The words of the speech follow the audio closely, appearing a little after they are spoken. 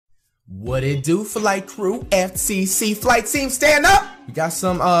What it do, flight crew, FCC flight team, stand up! We got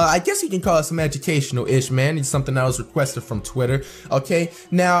some, I guess you can call it some educational-ish, man. It's something that was requested from Twitter, okay?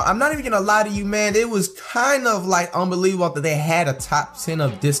 Now, I'm not even gonna lie to you, man. It was kind of like unbelievable that they had a top 10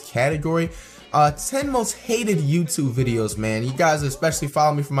 of this category. 10 most hated YouTube videos, man. You guys especially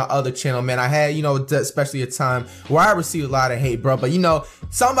follow me from my other channel, man. I had, you know, especially a time where I received a lot of hate, bro. But, you know,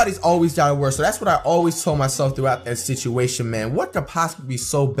 somebody's always got to work. So that's what I always told myself throughout that situation, man. What could possibly be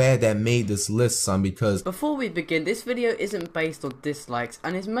so bad that made this list, son? Because before we begin, this video isn't based on dislikes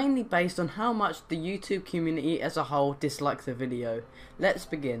and is mainly based on how much the YouTube community as a whole dislikes the video. Let's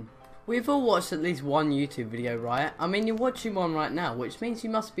begin. We've all watched at least one YouTube video, right? I mean, you're watching one right now, which means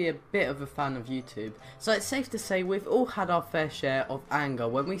you must be a bit of a fan of YouTube. So it's safe to say we've all had our fair share of anger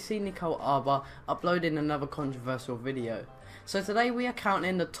when we see Nicole Arbour uploading another controversial video. So today we are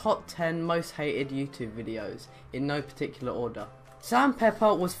counting the top 10 most hated YouTube videos, in no particular order. Sam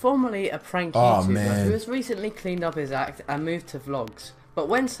Pepper was formerly a prank YouTuber who has recently cleaned up his act and moved to vlogs. But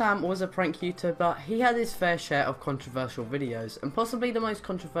when Sam was a prank YouTuber, he had his fair share of controversial videos, and possibly the most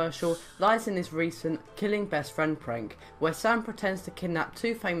controversial lies in his recent killing best friend prank, where Sam pretends to kidnap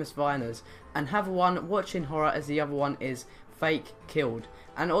two famous Viners and have one watching horror as the other one is fake killed.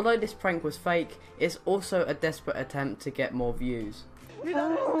 And although this prank was fake, it's also a desperate attempt to get more views.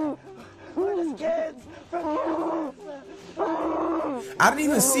 I didn't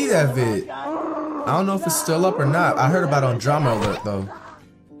even see that vid. I don't know if it's still up or not. I heard about it on Drama Alert though.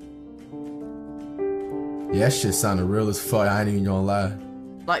 Yeah, that shit sounded real as fuck. I ain't even gonna lie.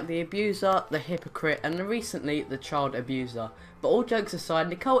 Like the abuser, the hypocrite, and recently the child abuser. But all jokes aside,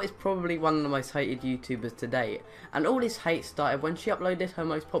 Nicole is probably one of the most hated YouTubers to date. And all this hate started when she uploaded her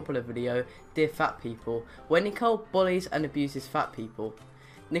most popular video, Dear Fat People, where Nicole bullies and abuses fat people.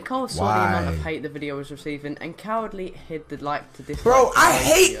 Nicole saw the amount of hate the video was receiving and cowardly hid the like to dislike. Bro, I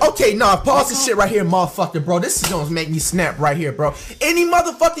hate. Okay, nah, pause this shit right here, motherfucker, bro. This is gonna make me snap right here, bro. Any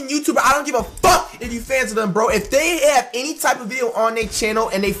motherfucking YouTuber, I don't give a fuck if you fans of them, bro. If they have any type of video on their channel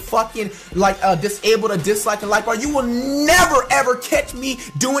and they fucking like disable to dislike and like, bro, you will never ever catch me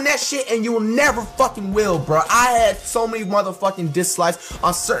doing that shit, and you will never fucking will, bro. I had so many motherfucking dislikes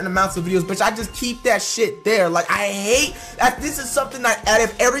on certain amounts of videos, bitch. I just keep that shit there. Like, I hate that. This is something that out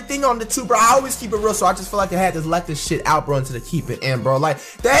of everything on the tube, bro, I always keep it real, so I just feel like I had to let this shit out, bro, instead of keep it in, bro. Like,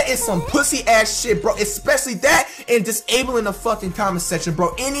 that is some pussy ass shit, bro, especially that and disabling the fucking comment section,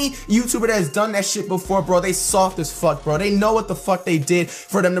 bro. Any YouTuber that has done that shit before, bro, they soft as fuck, bro. They know what the fuck they did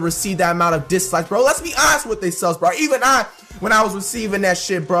for them to receive that amount of dislikes, bro. Let's be honest with themselves, bro. Even when I was receiving that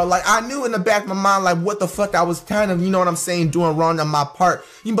shit, bro, like, I knew in the back of my mind, like, what the fuck I was kind of, you know what I'm saying, doing wrong on my part.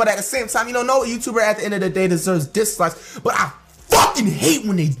 But at the same time, you know, no YouTuber at the end of the day deserves dislikes, but I fucking hate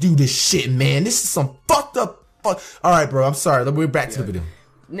when they do this shit, man. This is some fucked up Alright, bro, I'm sorry. We're back to the video.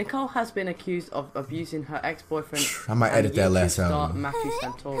 Nicole has been accused of abusing her ex-boyfriend. I might edit that last out. Matthew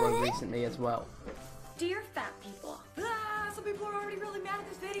Santoro recently as well. Dear fat people. Some people are already really mad at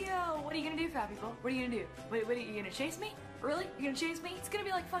this video. What are you gonna do, fat people? What are you gonna do? What are you gonna chase me? Really? You're gonna chase me? It's gonna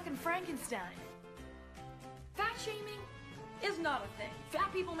be like fucking Frankenstein. Fat shaming is not a thing.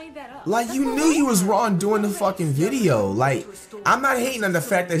 Fat people made that up. Like, you knew you was wrong doing the fucking video. Like, I'm not hating on the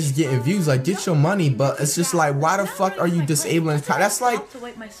fact that he's getting views. Like, get your money, but it's just like, why the fuck are you disabling? That's like, to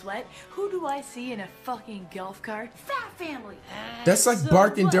wipe my sweat. Who do I see in a fucking golf cart? Fat family. That's like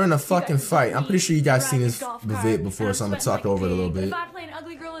barking during a fucking fight. I'm pretty sure you guys seen this vid before, so I'm gonna talk over it a little bit. If I play an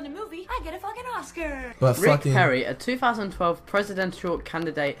ugly girl in a movie, I get a fucking Oscar. But Rick Perry, a 2012 presidential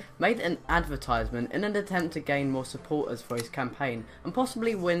candidate, made an advertisement in an attempt to gain more supporters for his campaign and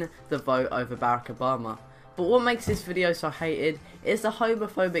possibly win the vote over Barack Obama. But what makes this video so hated is the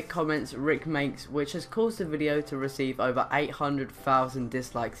homophobic comments Rick makes, which has caused the video to receive over 800,000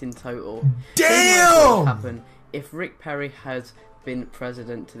 dislikes in total. Damn! What would happen if Rick Perry has been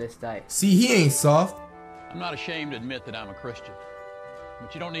president to this day? See, he ain't soft. I'm not ashamed to admit that I'm a Christian,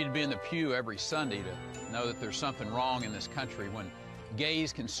 but you don't need to be in the pew every Sunday to know that there's something wrong in this country when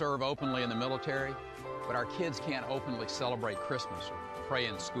gays can serve openly in the military, but our kids can't openly celebrate Christmas or pray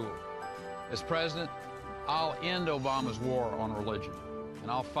in school. As president, I'll end Obama's war on religion,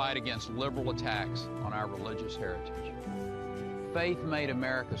 and I'll fight against liberal attacks on our religious heritage. Faith made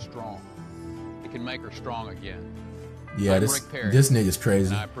America strong. It can make her strong again. Yeah, this nigga's crazy.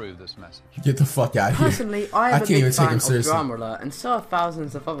 And I approve this message. Get the fuck out of here. Personally, I am a can't even big take fan him of seriously. Drama Alert, and so are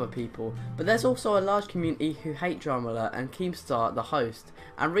thousands of other people. But there's also a large community who hate Drama Alert and Keemstar, the host.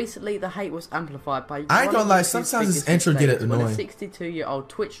 And recently, the hate was amplified by. I ain't gonna lie, sometimes his intro get it annoying. When a 62-year-old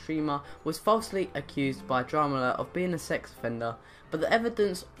Twitch streamer was falsely accused by Drama Alert of being a sex offender, but the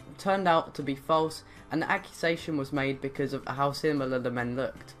evidence turned out to be false, and the accusation was made because of how similar the men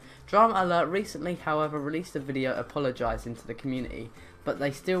looked. Drama Alert recently, however, released a video apologising to the community, but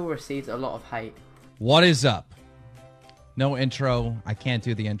they still received a lot of hate. What is up? No intro. I can't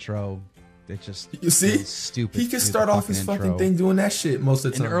do the intro. It just You see, stupid. he can start off his fucking thing doing that shit most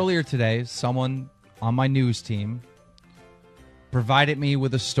of the time. And earlier today, someone on my news team provided me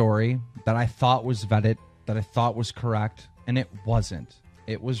with a story that I thought was vetted, that I thought was correct, and it wasn't.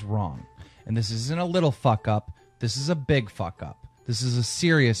 It was wrong. And this isn't a little fuck up. This is a big fuck up. This is a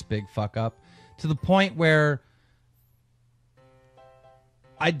serious big fuck up, to the point where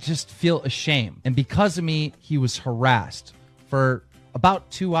I just feel ashamed. And because of me, he was harassed for about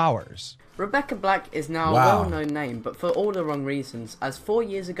 2 hours. Rebecca Black is now a well-known name, but for all the wrong reasons, as 4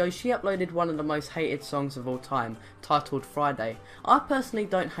 years ago she uploaded one of the most hated songs of all time, titled Friday. I personally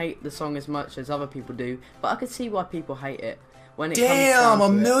don't hate the song as much as other people do, but I could see why people hate it. When it comes down to a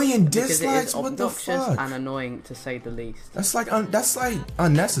million it, because dislikes. it is What the obnoxious fuck? and annoying to say the least. That's like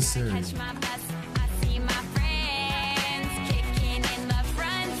unnecessary.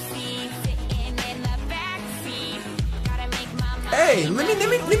 Hey,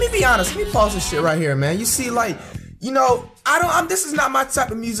 let me be honest. Let me pause this shit right here, man. You see, like, you know, this is not my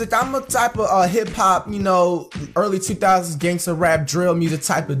type of music. I'm a type of hip hop, you know, early 2000s gangster rap drill music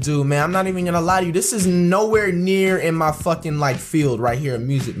type of dude, man. I'm not even gonna lie to you. This is nowhere near in my fucking like field right here in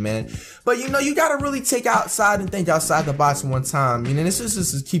music, man. But you know, you gotta really take outside and think outside the box one time. You know, this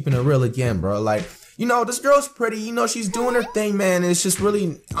is keeping it real again, bro. Like, you know, this girl's pretty, you know, she's doing her thing, man, and it's just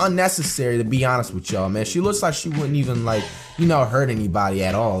really unnecessary, to be honest with y'all, man. She looks like she wouldn't even, like, you know, hurt anybody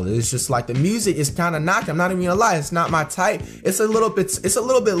at all. It's just like the music is kind of knocking. I'm not even gonna lie, it's not my type. It's a little bit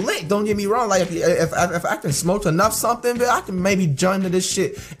lit, don't get me wrong. Like, if I can smoke enough something, but I can maybe join to this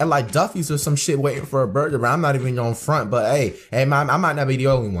shit at like Duffy's or some shit waiting for a burger, but I'm not even on front. But hey, I might not be the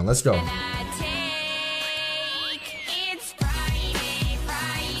only one. Let's go.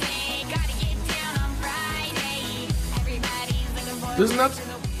 There's nothing.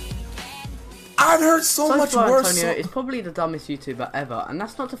 I've heard so much worse. Antonio is probably the dumbest YouTuber ever, and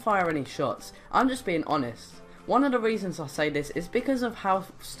that's not to fire any shots. I'm just being honest. One of the reasons I say this is because of how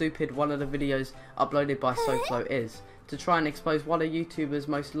stupid one of the videos uploaded by SoFlo is, to try and expose one of YouTuber's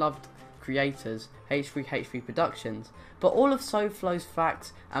most loved creators, H3H3 Productions. But all of SoFlo's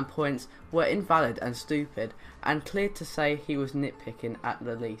facts and points were invalid and stupid, and clear to say he was nitpicking at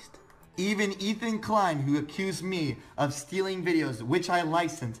the least. Even Ethan Klein, who accused me of stealing videos, which I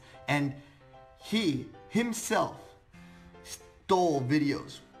licensed, and he himself stole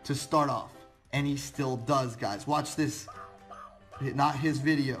videos to start off. And he still does, guys. Watch this. Not his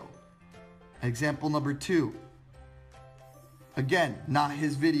video. Example number 2. Again, not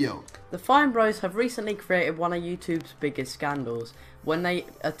his video. The Fine Bros have recently created one of YouTube's biggest scandals when they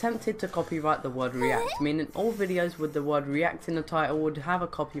attempted to copyright the word react, meaning all videos with the word react in the title would have a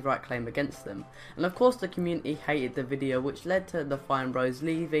copyright claim against them. And of course the community hated the video, which led to the Fine Bros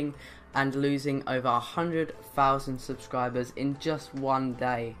leaving and losing over 100,000 subscribers in just one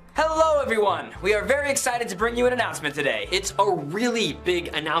day. Hello everyone! We are very excited to bring you an announcement today. It's a really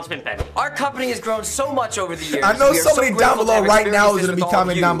big announcement, Ben. Our company has grown so much over the years. I know somebody down below right now is going to be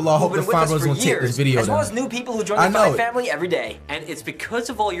commenting down below. I hope the Fine Bros will take this video down. As well as new people who join the Fine family every day. And it's because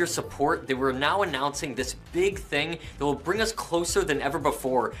of all your support that we're now announcing this big thing that will bring us closer than ever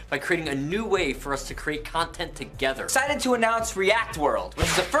before by creating a new way for us to create content together. Excited to announce React World, which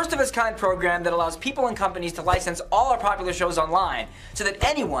is a first of its kind program that allows people and companies to license all our popular shows online so that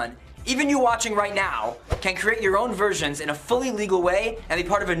anyone, even you watching right now, can create your own versions in a fully legal way and be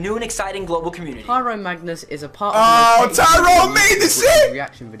part of a new and exciting global community. Tyrone Magnus is a part of Tyrone made the shit!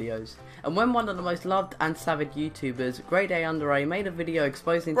 Reaction videos. And when one of the most loved and savage YouTubers, Grade A Under A, made a video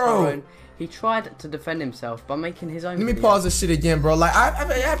exposing Tyrone, he tried to defend himself by making his own Let me pause this shit again, bro. Like,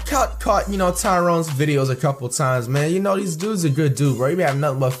 I've caught, you know, Tyrone's videos a couple times, man. You know, these dudes are good dude, bro. He be having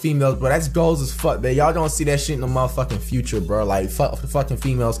nothing but females, bro. That's goals as fuck, man. Y'all don't see that shit in the motherfucking future, bro. Like, fuck the fucking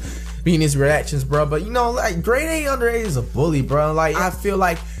females being his reactions, bro. But, you know, like, Grade A Under A is a bully, bro. Like, I feel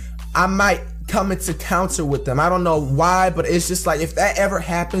like I might come into counter with them. I don't know why, but it's just like, if that ever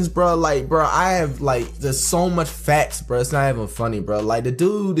happens, bro, like, bro, I have, like, there's so much facts, bro. It's not even funny, bro. Like, the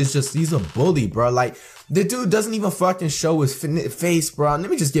dude is just, he's a bully, bro. Like, the dude doesn't even fucking show his face, bro. Let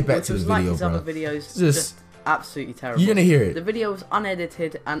me just get back to the video, his bro. Other videos, just absolutely terrible. You're gonna hear it. The video was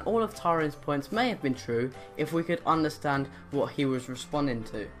unedited, and all of Tyrone's points may have been true if we could understand what he was responding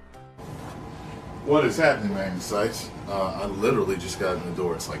to. What is happening, Magnet Sites? I literally just got in the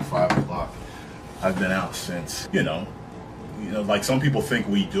door. It's like 5 o'clock. I've been out since, you know, like some people think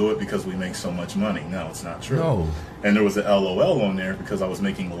we do it because we make so much money. No, it's not true. No. And there was an LOL on there because I was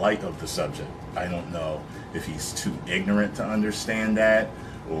making light of the subject. I don't know if he's too ignorant to understand that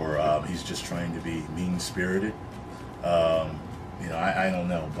or he's just trying to be mean-spirited. You know, I don't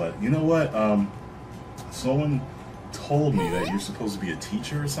know. But you know what? Someone told me that you're supposed to be a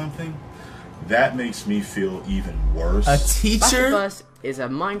teacher or something. That makes me feel even worse. A teacher? Basherverse is a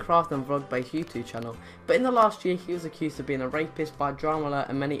Minecraft and vlog-based YouTube channel, but in the last year he was accused of being a rapist by DramaAlert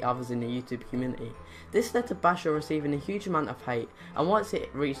and many others in the YouTube community. This led to Basher receiving a huge amount of hate, and once it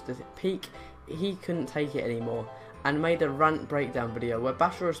reached the peak, he couldn't take it anymore, and made a rant breakdown video where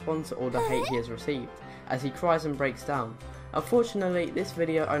Basher responds to all the hate he has received, as he cries and breaks down. Unfortunately, this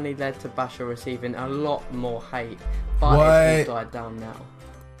video only led to Basher receiving a lot more hate, but it's all died down now.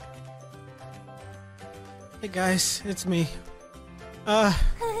 Hey guys, it's me.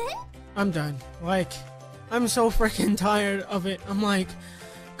 I'm done. Like, I'm so freaking tired of it. I'm like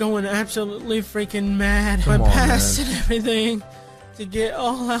going absolutely freaking mad. My past and everything to get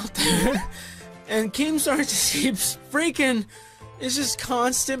all out there. And Keemstar just keeps freaking, it's just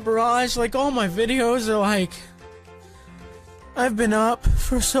constant barrage. Like, all my videos are like, I've been up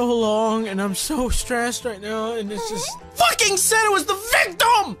for so long and I'm so stressed right now, and it's just fucking said it was the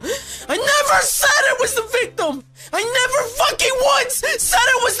victim! I never said it was the victim! I never fucking once said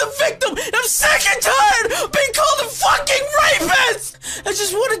it was the victim! And I'm sick and tired of being called a fucking rapist! I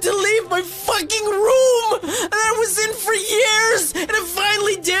just wanted to leave my fucking room! And I was in for years! And I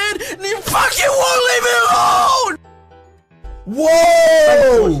finally did! And you fucking won't leave me alone!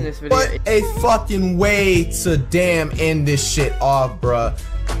 Whoa! What a fucking way to damn end this shit off, bruh.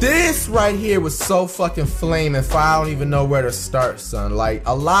 This right here was so fucking flaming, I don't even know where to start, son. Like,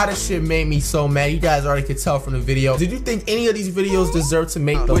 a lot of shit made me so mad. You guys already could tell from the video. Did you think any of these videos deserve to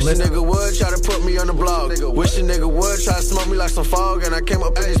make the list? Wish a nigga would try to put me on the blog. Wish a nigga would try to smoke me like some fog. And I came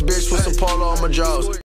up in this bitch with some polo on my jaws.